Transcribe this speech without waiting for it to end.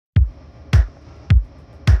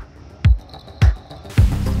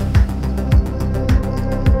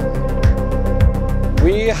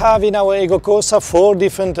We have in our Ego Corsa 4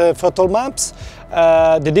 different throttle maps.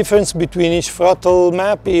 The difference between each throttle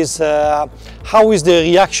map is how is the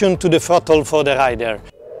reaction to the throttle for the rider.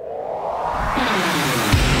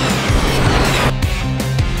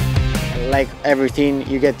 Like everything,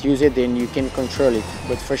 you get used to it and you can control it.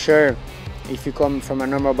 But for sure, if you come from a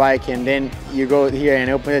normal bike and then you go here and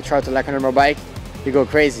open the throttle like a normal bike, you go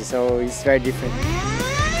crazy, so it's very different.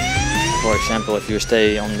 For example, if you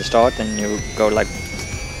stay on the start and you go like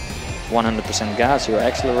 100% gas, you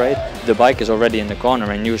accelerate, the bike is already in the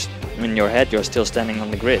corner and in your head you're still standing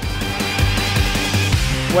on the grid.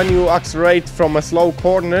 When you accelerate from a slow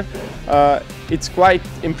corner, it's quite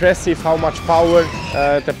impressive how much power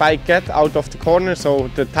the bike gets out of the corner, so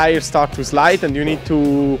the tires start to slide and you need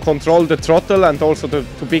to control the throttle and also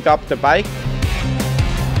to pick up the bike.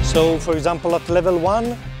 So, for example, at level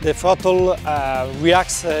 1, the throttle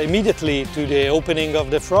reacts immediately to the opening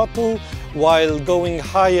of the throttle, while going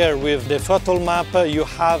higher with the throttle map, you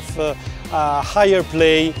have a higher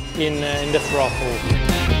play in the throttle.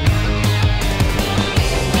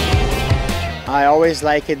 I always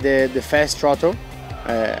liked the fast throttle.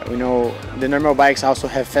 You know, the normal bikes also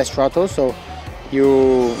have fast throttle, so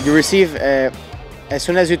you receive, as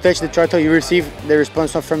soon as you touch the throttle, you receive the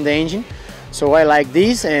response from the engine. So I like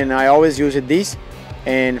this and I always use this,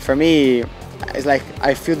 and for me it's like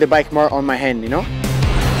I feel the bike more on my hand, you know?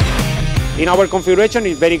 In our configuration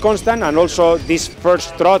it's very constant, and also this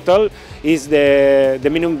first throttle is the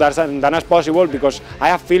minimum damage possible, because I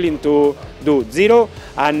have feeling to do 0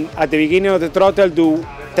 and at the beginning of the throttle do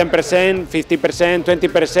 10%, 50%,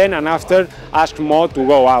 20%, and after ask more to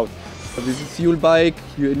go out. With a fuel bike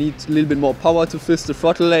you need a little bit more power to fist the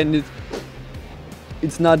throttle, and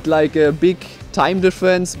it's not like a big time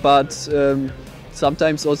difference, but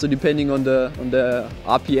sometimes also depending on the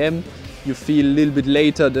RPM, you feel a little bit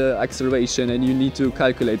later the acceleration and you need to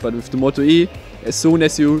calculate. But with the MotoE, as soon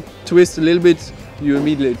as you twist a little bit, you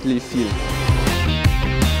immediately feel.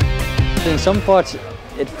 In some parts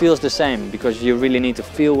it feels the same, because you really need to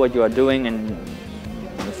feel what you are doing and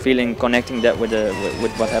connecting that with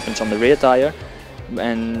what happens on the rear tire.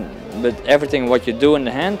 But everything what you do in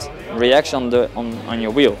the hand reacts on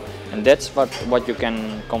your wheel, and that's what you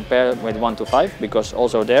can compare with 1 to 5, because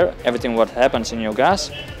also there everything what happens in your gas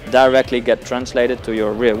directly get translated to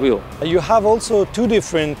your rear wheel. You have also two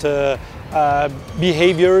different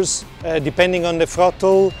behaviors depending on the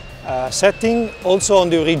throttle setting, also on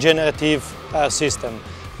the regenerative system,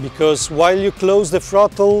 because while you close the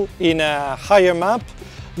throttle in a higher map,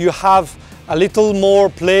 you have a little more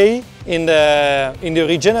play in the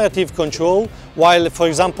regenerative control, while, for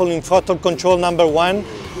example, in throttle control number 1,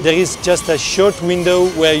 there is just a short window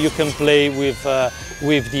where you can play with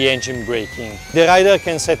the engine braking. The rider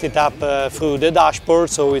can set it up through the dashboard,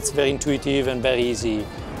 so it's very intuitive and very easy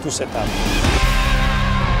to set up.